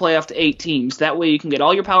expand the playoff to 8 teams. That way you can get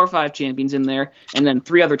all your Power 5 champions in there, and then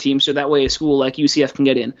 3 other teams, so that way a school like UCF can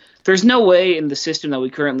get in. There's no way in the system that we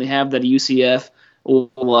currently have that a UCF,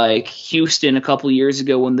 like Houston a couple years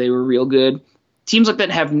ago when they were real good, teams like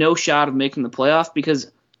that have no shot of making the playoff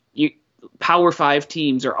because Power 5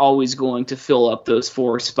 teams are always going to fill up those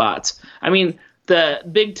 4 spots. I mean, the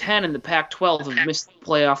Big Ten and the Pac-12 have missed the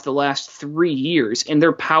playoff the last 3 years in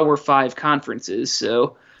their Power 5 conferences.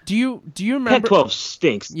 So, Do you remember? Pac-12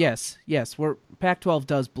 stinks. Yes. Pac-12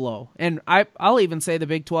 does blow, and I'll even say the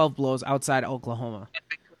Big 12 blows outside Oklahoma.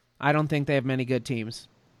 I don't think they have many good teams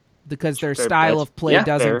because their style of play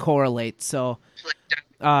doesn't correlate. So,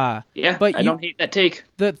 yeah, but I don't hate that take.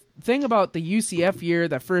 The thing about the UCF year,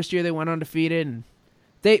 that first year they went undefeated, and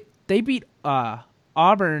they beat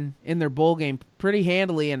Auburn in their bowl game pretty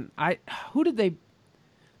handily. And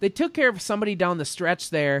they took care of somebody down the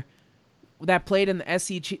stretch there that played in the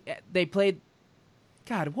SEC. They played,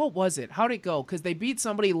 God, what was it? How'd it go? Because they beat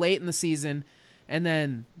somebody late in the season, and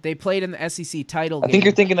then they played in the SEC title game. I think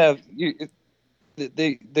you're thinking of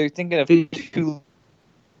they're thinking of Tulane.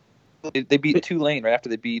 They beat Tulane right after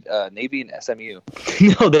they beat Navy and SMU.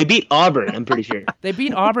 No, they beat Auburn, I'm pretty sure. They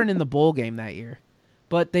beat Auburn in the bowl game that year,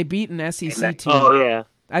 but they beat an SEC team. Oh, yeah.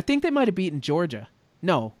 I think they might have beaten Georgia.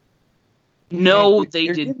 No, They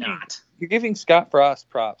did not. You're giving Scott Frost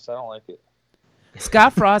props. I don't like it.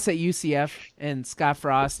 Scott Frost at UCF and Scott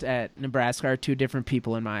Frost at Nebraska are 2 different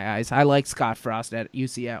people in my eyes. I like Scott Frost at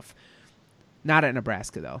UCF, not at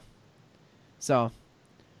Nebraska though. So,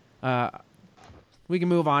 we can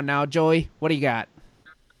move on now. Joey, what do you got?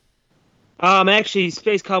 Actually,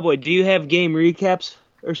 Space Cowboy, do you have game recaps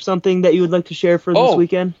or something that you would like to share for this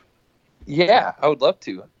weekend? Yeah, I would love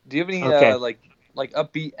to. Do you have any Okay. like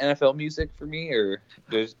upbeat NFL music for me, or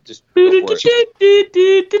there's just go for it?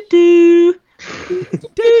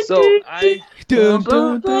 So I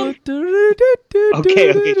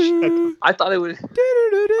Okay. I thought it would.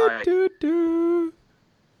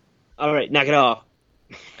 All right, knock it off.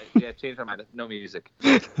 Yeah, change my mind. No music.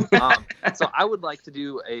 So I would like to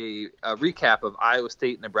do a recap of Iowa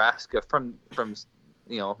State, Nebraska from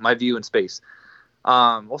my view in space.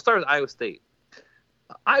 We'll start with Iowa State.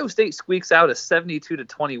 Iowa State squeaks out a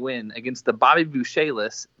 72-20 win against the Bobby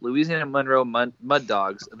Boucher-less Louisiana Monroe Mud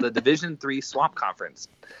Dogs of the Division III Swamp Conference,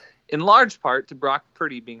 in large part to Brock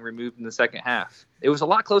Purdy being removed in the second half. It was a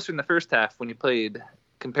lot closer in the first half when he played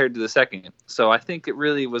compared to the second, so I think it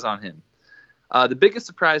really was on him. The biggest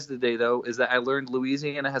surprise of the day, though, is that I learned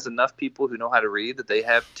Louisiana has enough people who know how to read that they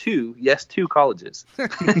have two colleges.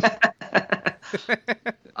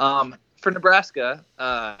 For Nebraska,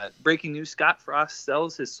 breaking news, Scott Frost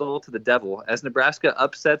sells his soul to the devil as Nebraska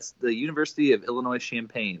upsets the University of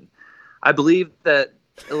Illinois-Champaign. I believe that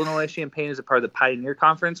Illinois-Champaign is a part of the Pioneer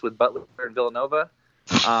Conference with Butler and Villanova,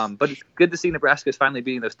 but it's good to see Nebraska is finally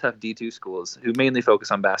beating those tough D2 schools who mainly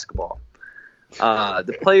focus on basketball.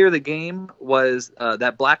 The player of the game was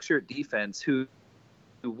that black shirt defense who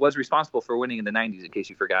was responsible for winning in the 90s, in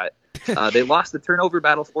case you forgot. They lost the turnover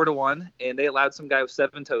battle 4-1, and they allowed some guy with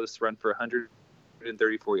 7 toes to run for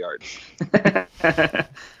 134 yards.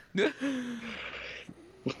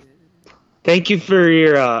 Thank you for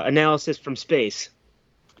your analysis from space.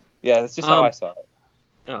 Yeah, that's just how I saw it.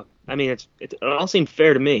 Oh, I mean, it all seemed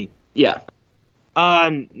fair to me. Yeah.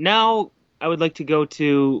 Now I would like to go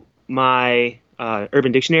to my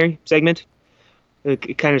Urban Dictionary segment.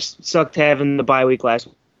 It kind of sucked having the bye week last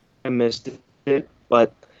week. I missed it.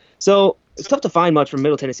 But so it's tough to find much from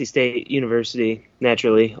Middle Tennessee State University,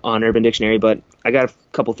 naturally, on Urban Dictionary, but I got a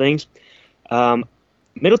couple things.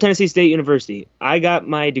 Middle Tennessee State University. I got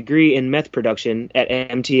my degree in meth production at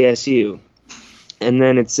MTSU. And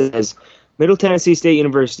then it says, Middle Tennessee State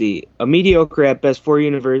University, a mediocre at best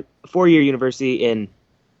four-year university in,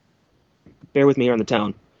 bear with me here on the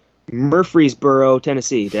town, Murfreesboro,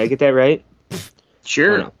 Tennessee. Did I get that right?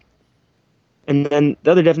 Sure. And then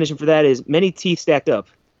the other definition for that is many teeth stacked up,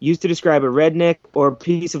 used to describe a redneck or a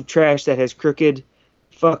piece of trash that has crooked,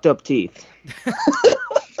 fucked up teeth.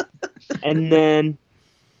 And then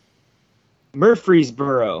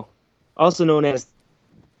Murfreesboro, also known as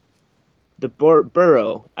the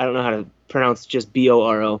borough, I don't know how to pronounce just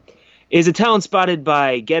B-O-R-O, is a town spotted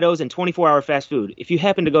by ghettos and 24-hour fast food. If you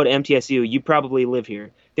happen to go to MTSU, you probably live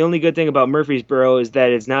here. The only good thing about Murfreesboro is that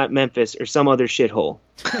it's not Memphis or some other shithole.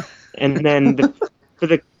 And then for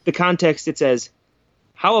the context, it says,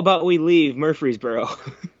 how about we leave Murfreesboro?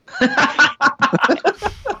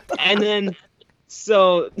 And then,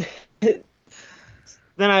 so, then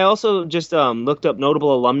I also just looked up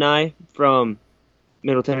notable alumni from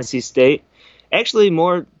Middle Tennessee State. Actually,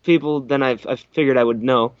 more people than I figured I would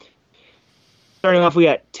know. Starting off, we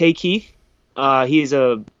got Tay Keith. He's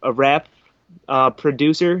a rap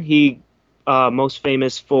producer. He most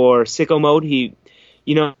famous for Sicko Mode. You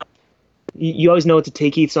always know it's a Tay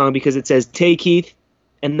Keith song because it says Tay Keith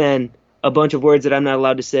and then a bunch of words that I'm not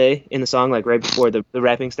allowed to say in the song, like right before the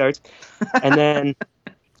rapping starts. And then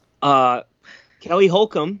Kelly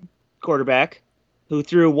Holcomb, quarterback, who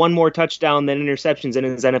threw one more touchdown than interceptions in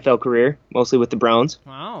his NFL career, mostly with the Browns.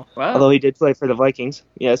 Wow. Although he did play for the Vikings,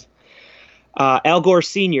 yes. Al Gore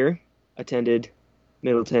Sr. attended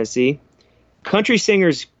Middle Tennessee. Country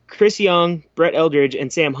singers Chris Young, Brett Eldridge,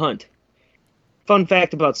 and Sam Hunt. Fun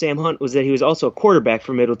fact about Sam Hunt was that he was also a quarterback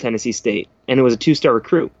for Middle Tennessee State, and it was a 2-star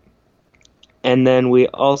recruit. And then we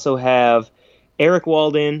also have Eric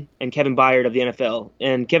Walden and Kevin Byard of the NFL.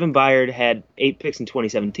 And Kevin Byard had 8 picks in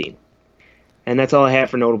 2017. And that's all I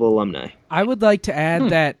have for notable alumni. I would like to add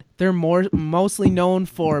that they're mostly known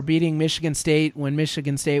for beating Michigan State when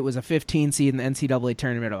Michigan State was a 15 seed in the NCAA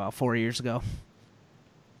tournament about 4 years ago.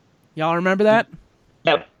 Y'all remember that?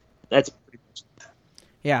 Yep. That's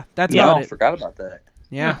Yeah, that's about it. I forgot about that.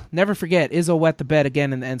 Yeah, never forget. Izzo wet the bed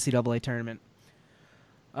again in the NCAA tournament.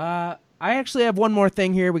 I actually have one more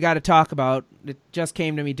thing here we got to talk about. It just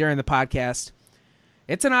came to me during the podcast.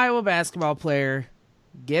 It's an Iowa basketball player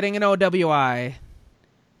getting an OWI,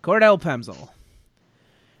 Cordell Pemsl.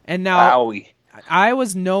 And now, I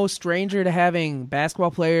was no stranger to having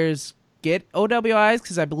basketball players get OWIs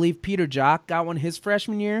because I believe Peter Jock got one his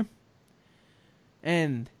freshman year.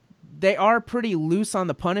 And they are pretty loose on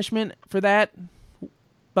the punishment for that.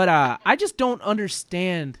 But I just don't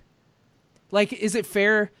understand. Like, is it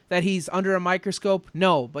fair that he's under a microscope?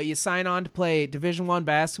 No, but you sign on to play Division I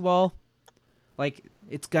basketball, like,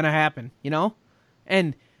 it's going to happen, you know?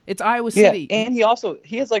 And It's Iowa Yeah, City. and he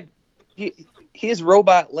has like he has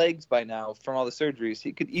robot legs by now from all the surgeries.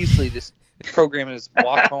 He could easily just program his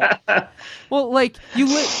walk home. Well, like you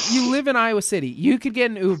live in Iowa City. You could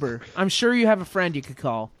get an Uber. I'm sure you have a friend you could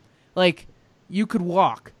call. Like you could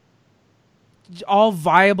walk. All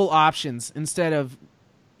viable options instead of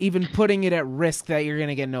even putting it at risk that you're going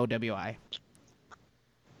to get an OWI.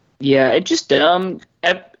 Yeah, it just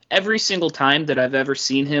every single time that I've ever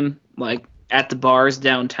seen him like at the bars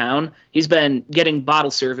downtown, he's been getting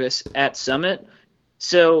bottle service at Summit.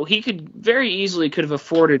 So he could very easily could have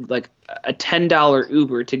afforded like a $10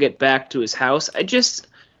 Uber to get back to his house.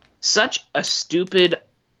 Such a stupid,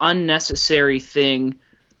 unnecessary thing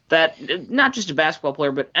that not just a basketball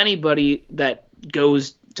player, but anybody that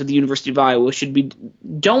goes to the University of Iowa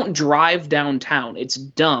don't drive downtown. It's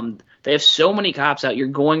dumb. They have so many cops out. You're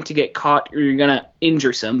going to get caught or you're going to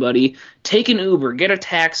injure somebody. Take an Uber, get a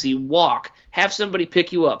taxi, walk, have somebody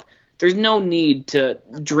pick you up. There's no need to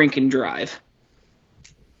drink and drive.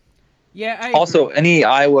 Yeah. I Also, agree. any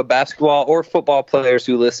Iowa basketball or football players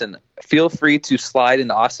who listen, feel free to slide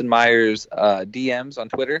into Austin Meyer's DMs on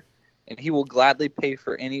Twitter, and he will gladly pay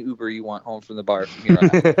for any Uber you want home from the bar from here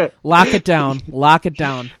on out. Lock it down. Lock it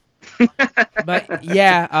down. But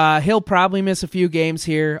yeah, he'll probably miss a few games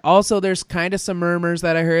here. Also, there's kind of some murmurs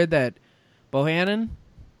that I heard that Bohannon,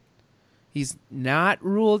 he's not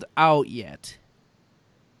ruled out yet.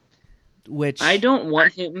 Which I don't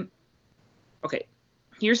want him. Okay,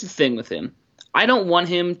 here's the thing with him. I don't want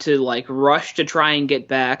him to like rush to try and get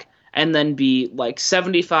back and then be like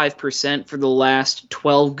 75% for the last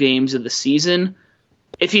 12 games of the season.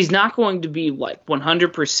 If he's not going to be like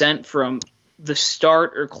 100% from the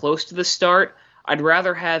start or close to the start, I'd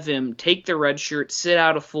rather have him take the red shirt, sit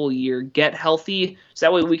out a full year, get healthy, so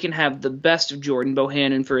that way we can have the best of Jordan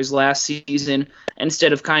Bohannon for his last season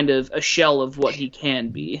instead of kind of a shell of what he can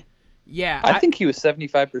be. yeah, I think he was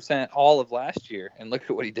 75% all of last year, and look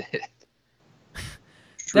at what he did.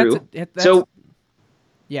 True. That's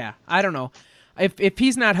yeah, I don't know. If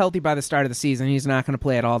he's not healthy by the start of the season, he's not going to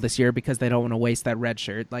play at all this year because they don't want to waste that red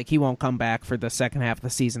shirt. Like, he won't come back for the second half of the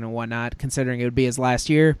season and whatnot, considering it would be his last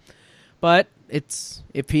year. But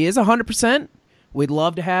if he is 100%, we'd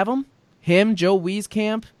love to have him. Him, Joe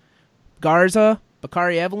Wieskamp, Garza,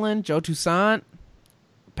 Bakari Evelyn, Joe Toussaint,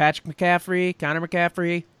 Patrick McCaffrey, Connor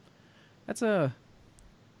McCaffrey. That's a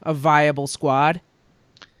viable squad.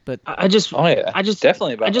 But I just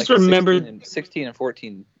definitely about. I just like remember 16 and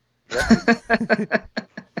 14.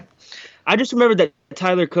 I just remembered that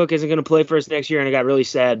Tyler Cook isn't going to play for us next year, and I got really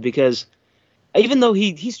sad because even though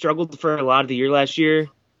he struggled for a lot of the year last year,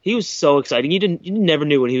 he was so exciting. You never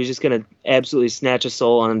knew when he was just going to absolutely snatch a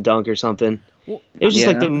soul on a dunk or something. Well, It was just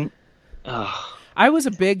yeah. like the. I was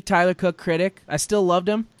a big Tyler Cook critic. I still loved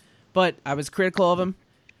him, but I was critical of him.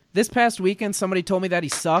 This past weekend, somebody told me that he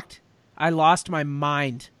sucked. I lost my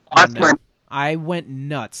mind on that. I went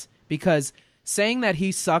nuts because saying that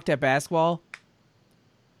he sucked at basketball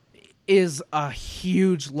is a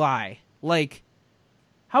huge lie. Like,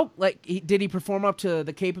 did he perform up to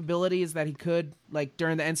the capabilities that he could, like,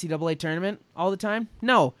 during the NCAA tournament all the time?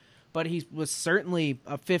 No, but he was certainly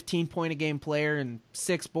a 15-point-a-game player and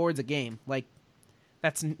 6 boards a game. Like,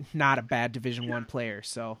 that's not a bad Division I player.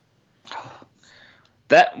 So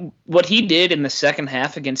That what he did in the second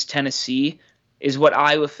half against Tennessee is what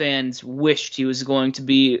Iowa fans wished he was going to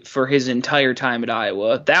be for his entire time at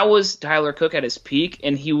Iowa. That was Tyler Cook at his peak,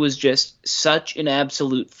 and he was just such an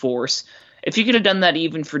absolute force. If he could have done that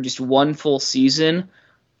even for just one full season,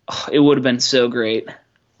 it would have been so great.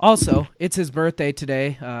 also, it's his birthday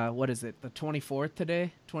today. What is it? The 24th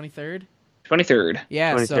today? 23rd? 23rd.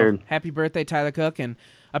 Yeah, 23rd. so happy birthday, Tyler Cook. And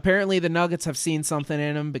apparently the Nuggets have seen something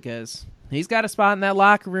in him because he's got a spot in that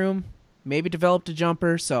locker room, maybe developed a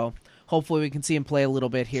jumper, so hopefully we can see him play a little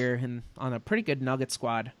bit here and on a pretty good Nugget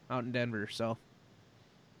squad out in Denver. So,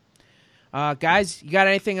 guys, you got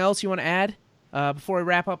anything else you want to add before we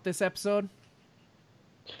wrap up this episode?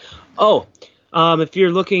 Oh, if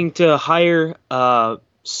you're looking to hire a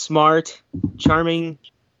smart, charming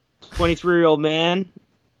 23-year-old man,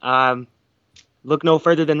 look no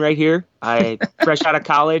further than right here. I fresh out of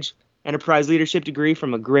college, enterprise leadership degree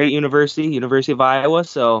from a great university, University of Iowa.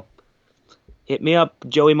 So hit me up,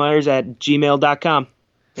 joeymyers@gmail.com.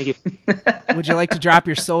 Thank you. Would you like to drop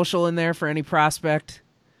your social in there for any prospect?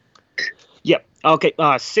 Yep. Okay.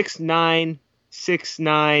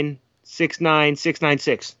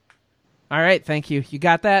 696969696. All right, thank you. You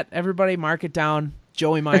got that, everybody? Mark it down.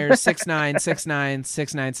 Joey Myers,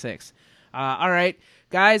 6969696. All right,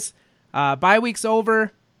 guys, bye week's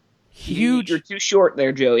over. Huge. You're too short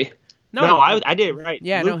there, Joey. No, I did it right.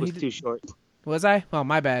 Yeah, Luke no, he was did- too short. Was I? Oh,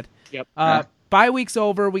 my bad. Yep. Bye week's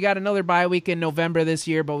over. We got another bye week in November this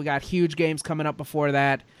year, but we got huge games coming up before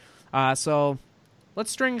that. So let's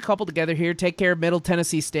string a couple together here. Take care of Middle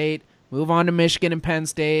Tennessee State. Move on to Michigan and Penn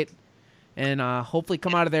State. And hopefully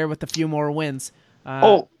come out of there with a few more wins.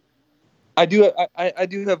 I do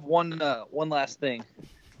have one last thing.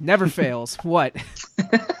 Never fails. What?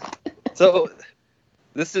 So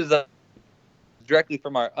this is directly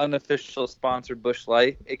from our unofficial sponsor, Busch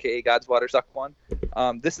Light, a.k.a. God's Water Suck One.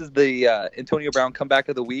 This is the Antonio Brown comeback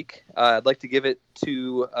of the week. I'd like to give it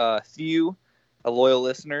to Thew, a loyal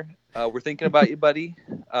listener. We're thinking about you, buddy.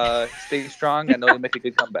 Stay strong. I know you'll make a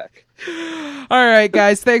good comeback. All right,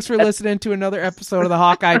 guys. Thanks for listening to another episode of the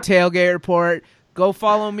Hawkeye Tailgate Report. Go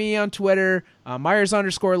follow me on Twitter,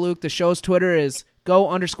 Myers_Luke. The show's Twitter is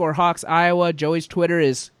 _Hawks Iowa. Joey's Twitter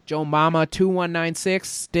is JoeMama2196.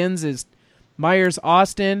 Stins is Myers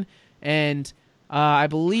Austin, and I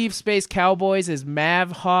believe Space Cowboys is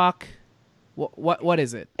Mavhawk. What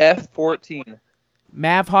is it? F14.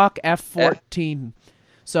 Mavhawk F14.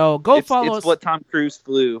 So go follow us. It's what Tom Cruise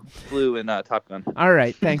flew in Top Gun. All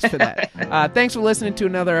right, thanks for that. Thanks for listening to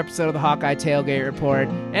another episode of the Hawkeye Tailgate Report,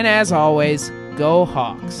 and as always, go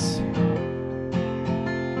Hawks.